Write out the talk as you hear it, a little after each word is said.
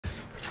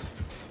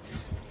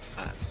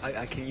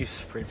I can use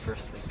sprint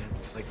first again,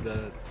 like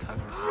the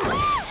timer.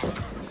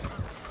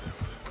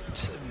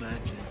 Just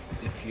imagine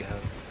if you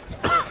have.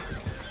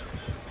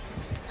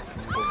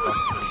 Go back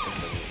to the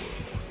beginning.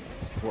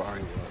 Where are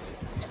you?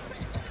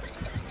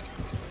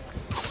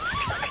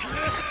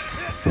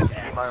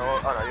 See my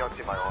aura? Oh no, you don't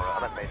see my aura.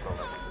 I'm at base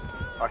level.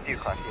 Oh, I see you,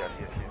 Clash. I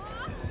see you.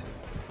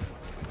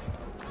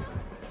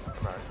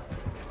 Alright.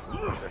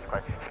 There's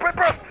Clash. Sprint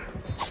burst!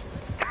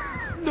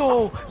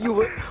 No, you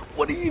were.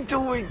 What are you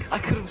doing? I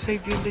could have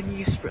saved you and then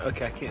you sprint.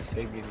 Okay, I can't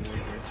save you anymore.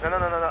 No.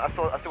 I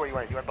saw where you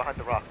went. You went behind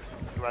the rock.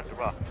 You were at the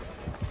rock.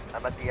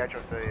 I'm at the edge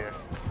of the.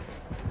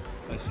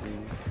 I see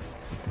you.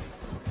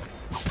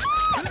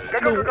 Go!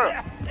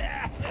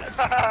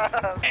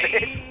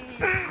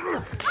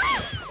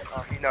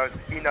 Oh, he knows.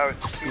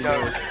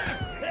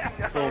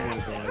 Oh my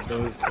god, that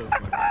was so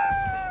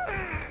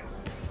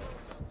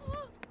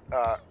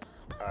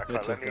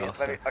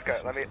funny.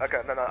 Let me,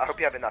 no, I hope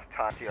you have enough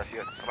time. See you. I'm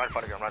right in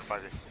front of you.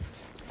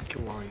 Okay,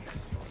 where are you?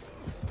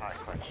 Alright,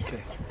 fine.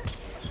 Okay.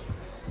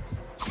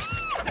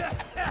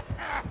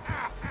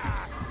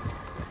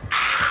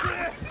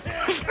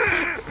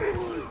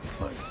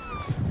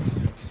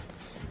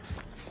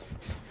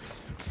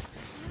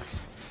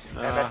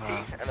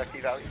 NFT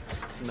value?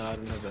 No, I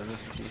don't have the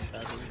NFT,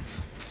 sadly.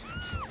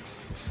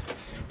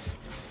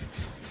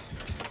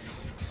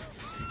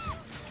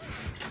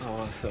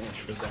 Oh, so much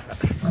for that.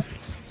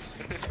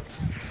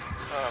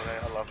 Oh man,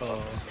 I love that.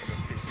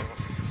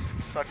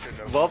 Such a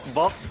no.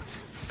 Bop!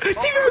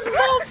 Teammates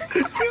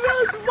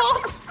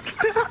bop!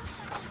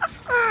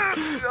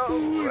 No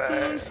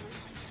way.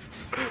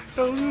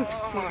 That was the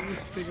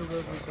funniest thing I've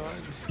ever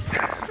done.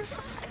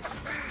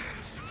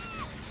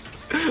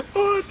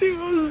 Oh,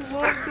 teammates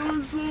bop! That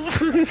was so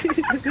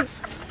funny.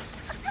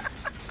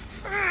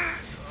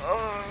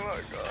 Oh my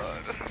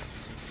god.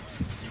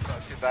 Not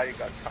too bad you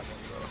got tunnel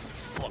though.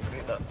 Look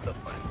at that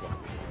fine block.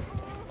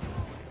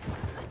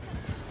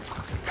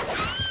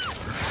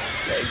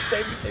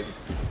 Save me.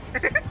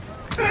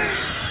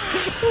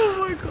 Oh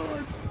my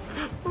god.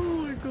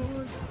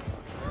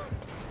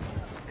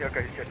 Yeah,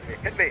 okay,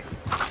 hit me.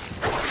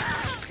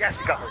 Yes,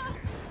 you got me.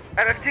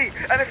 NFT,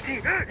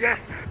 yes.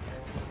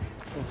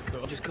 Let's go.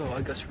 Just go,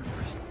 I got sprint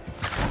first.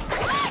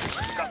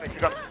 You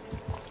got me.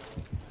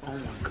 Oh my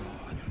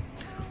god.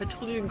 I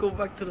told you to go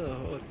back to the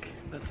hook.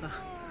 That's a...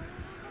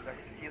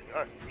 You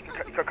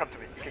can come to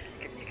me.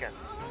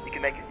 You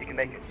can make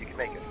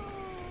it.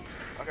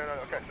 Okay,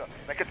 so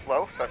make it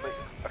slow. So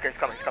okay, it's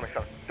coming.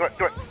 Do it.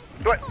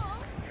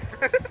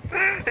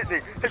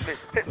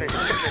 Hit me.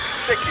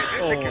 Thank you.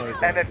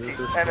 NFT.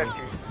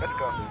 Let's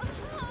go.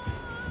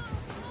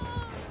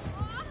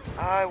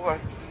 I was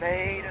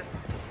made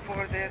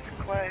for this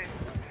clay.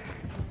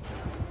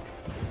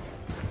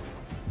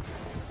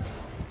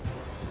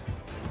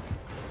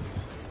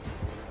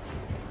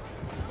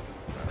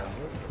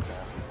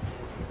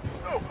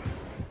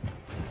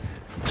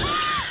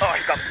 Oh,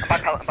 he got me. My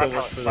pallet.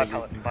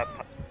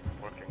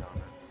 Working on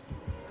it.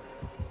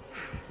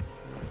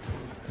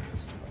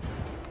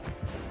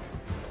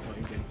 Oh,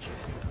 you're getting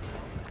chased down.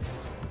 Nice.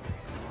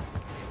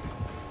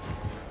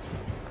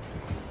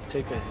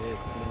 Take a hit,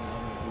 and then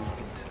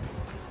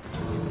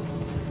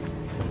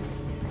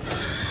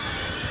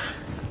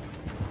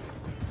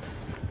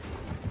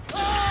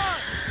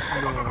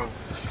I'm gonna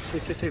do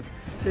Save.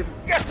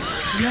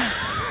 Yes!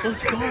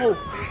 Let's go!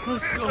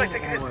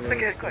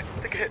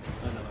 Take a hit.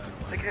 I know.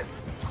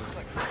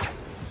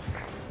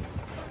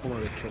 Oh my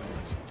god, kill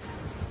us.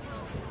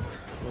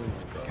 Oh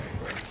my god,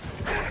 bro.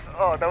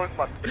 Oh, that was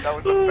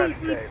the best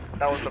save.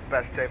 That was the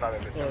best save I've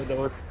ever done. Oh, that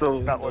was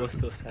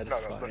so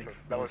satisfying. No,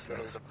 that was the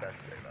best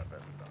save I've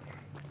ever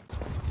done.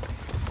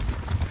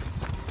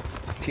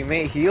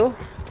 Teammate heal?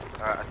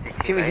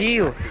 Teammate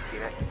heal!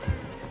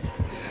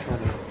 Oh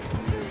no.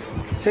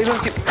 Save him,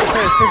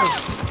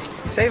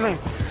 save him!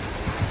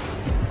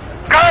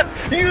 Cut!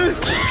 Use!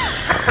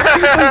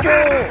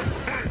 Go!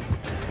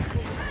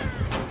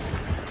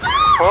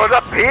 For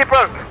the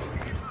people!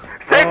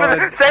 Save him!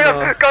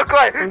 Go,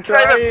 Clay!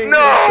 Save him!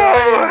 No!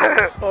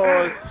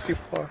 Oh, it's too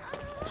far.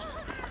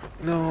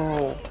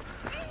 No.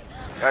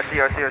 I see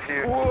you.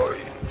 Boy.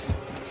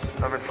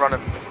 I'm in front of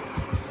him.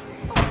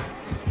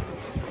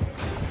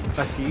 I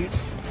see you.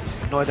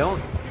 No, I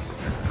don't.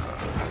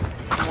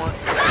 Come on.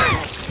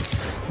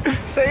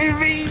 Save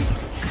me!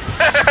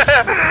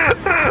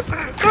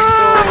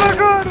 Oh my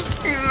god!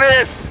 He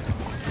missed!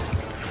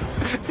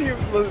 You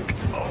look.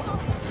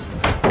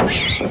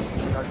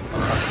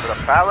 For the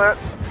pallet.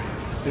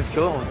 Just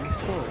kill him.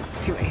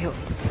 Teammate heal.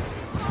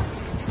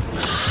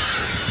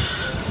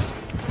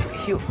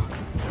 Heal.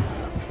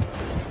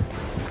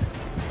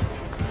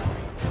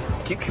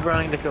 Keep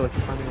running the field.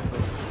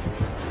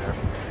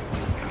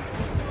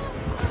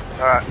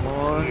 Alright. Come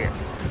on. Yeah.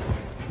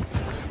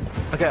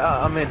 Okay,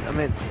 I'm in.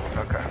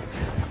 Okay.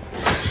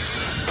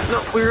 No,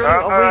 we're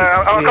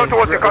I'll come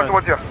towards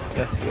you.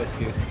 Yes.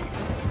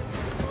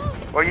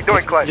 What are you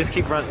doing, Clay? Just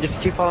keep running. Just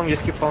keep following me.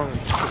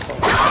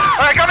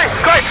 Alright, got me!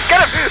 Clay,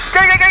 get him!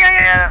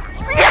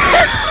 Get!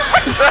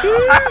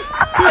 Yes!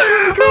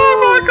 Oh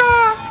my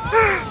god!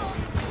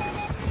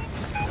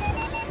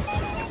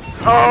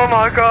 Oh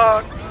my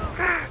god!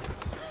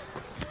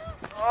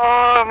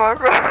 Oh my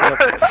god!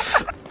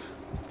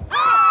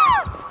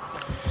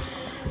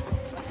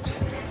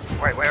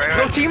 Wait.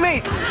 Go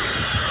teammate!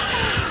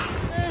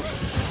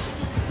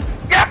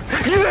 Yeah!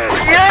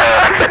 Yeah!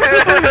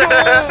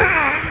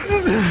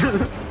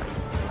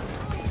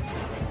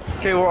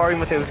 Okay, where are you,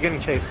 Mateo? He's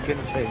getting chased.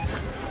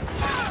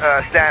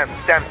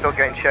 Sam's still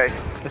getting chased.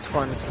 It's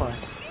fine.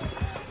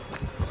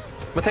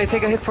 Mateo,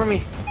 take a hit for me.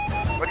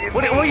 What do you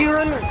What are you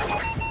running?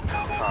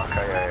 Oh,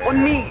 okay, yeah.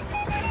 On me!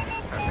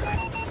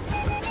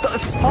 Stop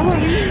following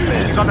me!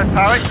 He's on the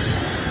turret.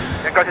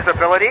 There goes his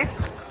ability.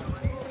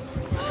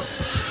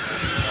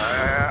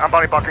 I'm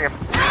body blocking him.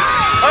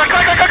 Oh,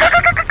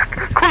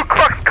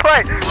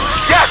 Clay!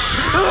 Yes!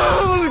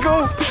 Let's go!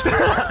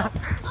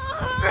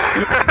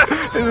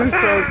 This is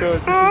so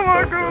good. Oh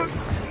my god!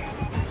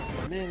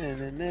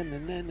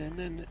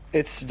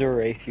 It's the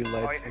Wraith, you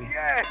lied to me.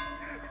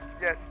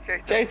 Yes,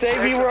 chase.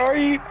 Save me, where are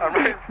you? I'm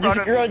right in front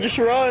of you. Just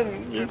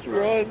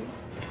run!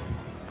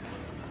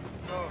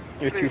 No,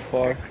 You're please, too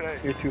far. Clay.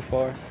 You're too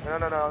far.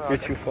 No. You're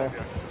too far.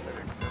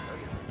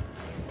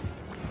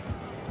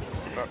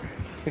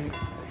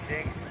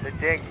 The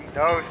dink, he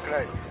knows,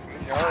 Clay.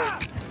 He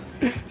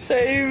knows.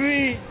 Save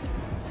me!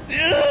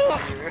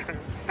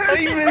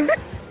 Save me!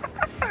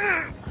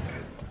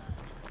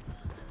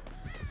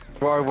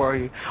 Where are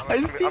you? I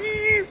see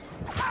you!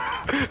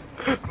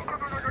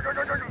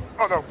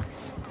 Oh no!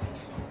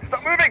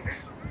 Stop moving!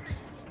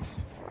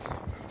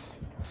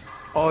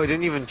 Oh, he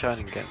didn't even try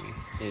to get me.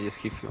 Yeah, just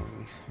keep healing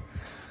me.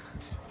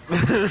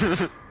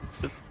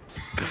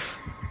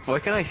 Why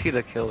can't I see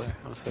the killer?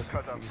 I'm so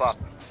Because I'm confused. buff.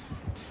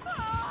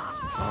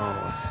 Oh,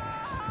 I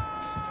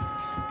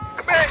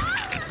Come here!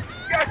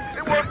 Yes,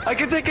 it worked! see. I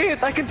can take a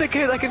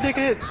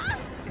hit!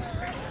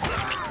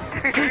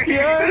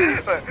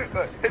 Yes!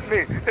 Hit me!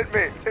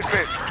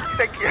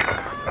 Thank you!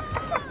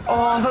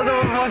 Oh, I thought that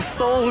was my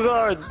soul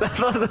guard!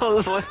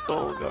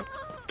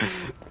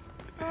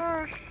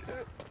 Oh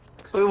shit.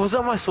 Wait, was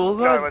that my soul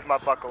No, guard? it was my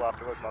buckle up,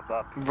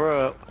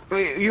 Bruh.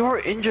 Wait, you were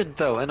injured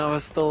though, and I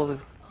was still No,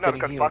 getting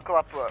because healed. buckle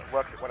up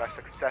works when I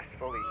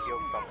successfully heal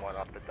someone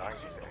after dying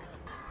state.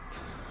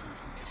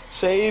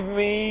 Save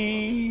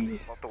me!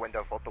 Vault the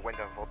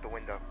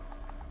window.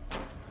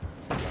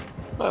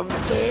 I'm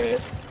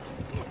dead.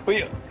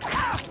 Wait.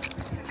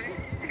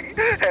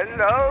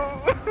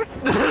 Hello!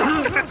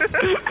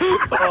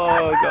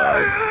 Oh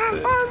god.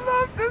 I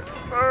love this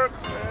perk,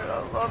 man. I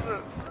love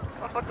it.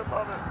 I fucking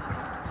love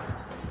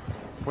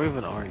it. Where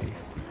even are you?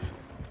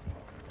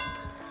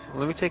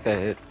 Let me take a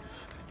hit.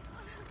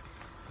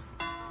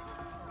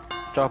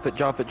 Drop it.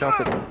 No.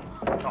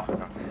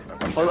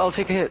 I'll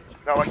take a hit.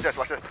 No, watch this.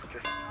 Just...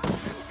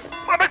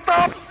 Let me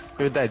stop!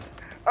 You're dead.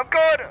 I'm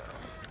good!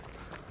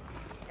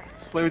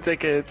 Let me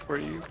take a hit for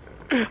you.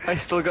 I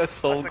still got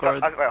soul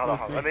guard. Wait, hold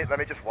on. Let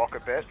me just walk a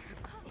bit.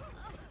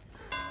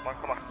 Come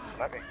on.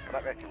 Come at me.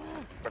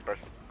 Red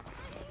person.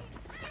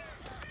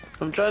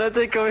 I'm trying to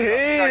take a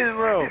hit,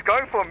 bro. He's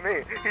going for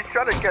me. He's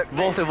trying to get me.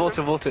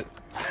 Vault it.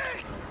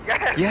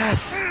 Yes!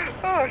 Yes!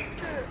 Oh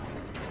shit!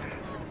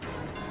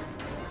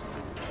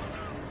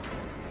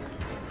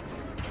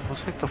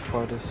 What's like the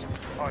farthest?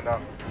 Oh no.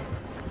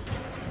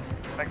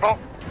 Like vault!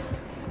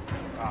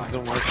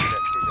 Don't work. Shit,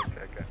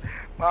 okay.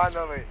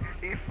 Finally!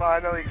 He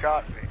finally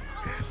got me.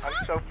 I'm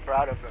so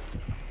proud of him.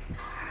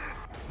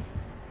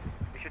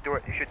 You should do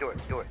it.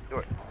 Do it.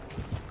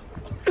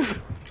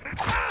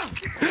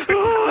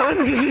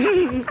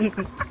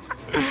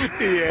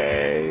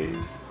 Yay!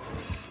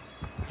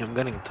 I'm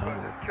getting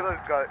tired.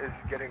 Killer's guy is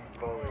getting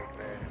bullied,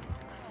 man.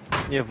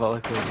 Yeah,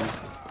 Valak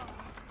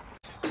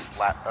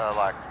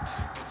Like.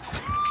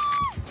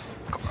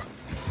 Come on.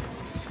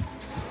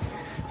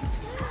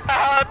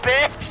 Ah,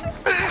 bitch!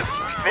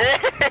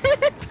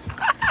 Bitch!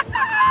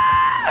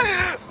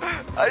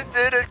 I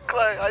did it,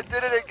 Clay. I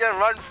did it again,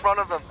 right in front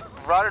of him.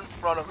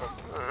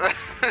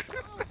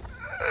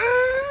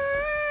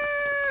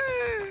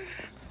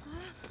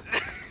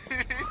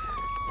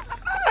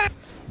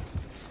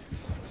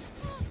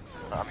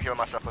 I'm healing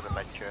myself with a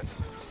med kit.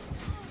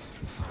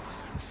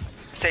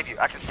 Save you.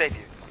 I can save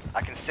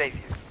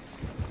you.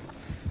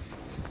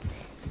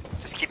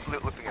 Just keep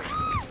looping it.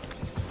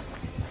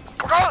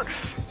 Come on!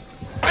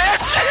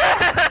 Bitch!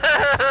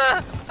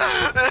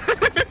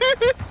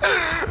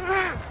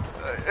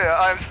 Yeah,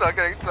 I'm stuck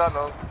getting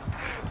tunneled.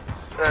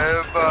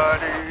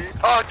 Everybody.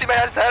 Oh, teammate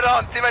has head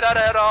on! Teammate has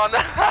head on!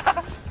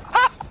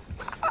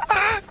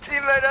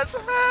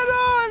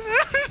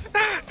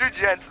 Do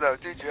gens though,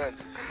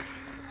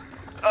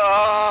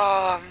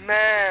 Oh,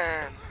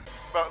 man.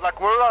 Bro, like,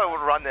 we're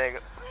running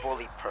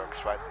bully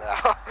perks right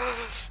now.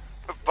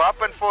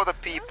 Bopping for the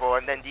people,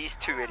 and then these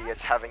two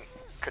idiots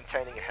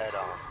containing a head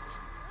on.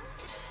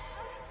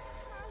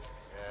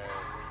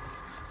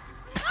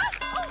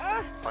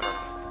 Oh no.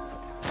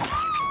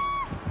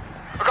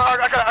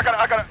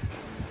 I got it.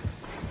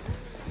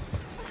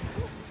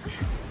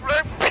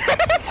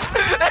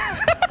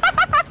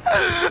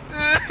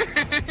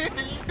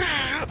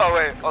 Oh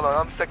wait, hold on,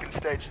 I'm second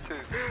stage too.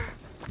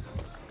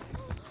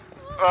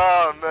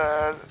 Oh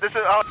man, this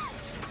is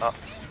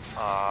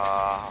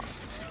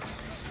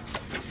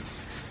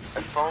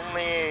If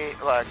only,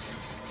 like,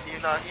 you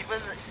know,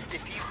 even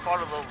if he fought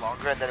a little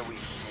longer and then we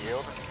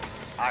healed,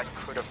 I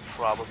could have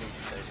probably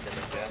saved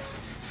him again.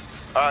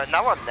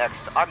 Now I'm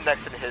next. I'm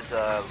next in his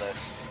list.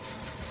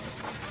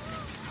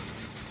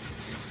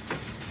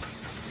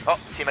 Oh,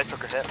 teammate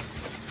took a hit.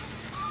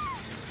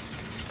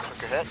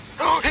 Took a hit.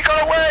 Oh, he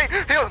got away!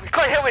 Heal me!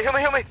 Clay, heal me! Heal me!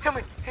 Heal me! Heal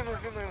me! Heal me!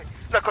 Heal me! Heal me!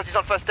 No, because he's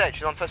on first stage.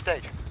 He's on first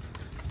stage.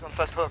 He's on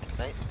first hook,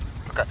 mate.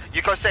 Okay,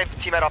 you go save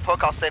teammate up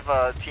hook. I'll save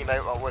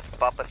teammate with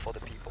bumping for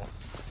the people.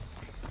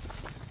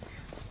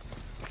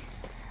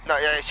 No,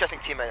 yeah, he's chasing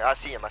teammate. I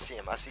see him. I see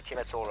him. I see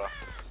teammate's aura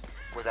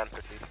with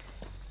empathy.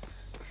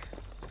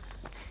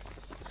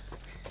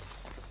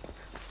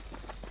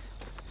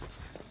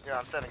 Yeah,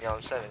 I'm saving him.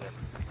 I'm saving him.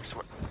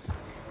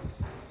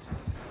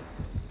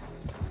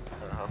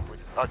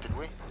 Oh, did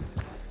we?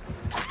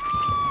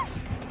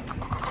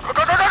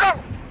 Go!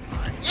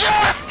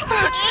 Yes!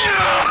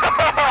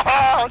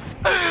 Yes!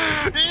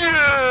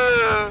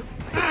 Yeah!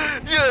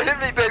 Yeah, hit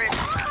me, baby.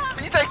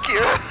 Thank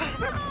you.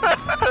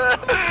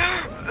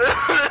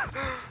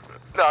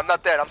 No, I'm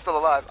not dead. I'm still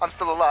alive. I'm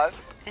still alive.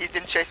 He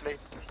didn't chase me.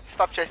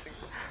 Stop chasing.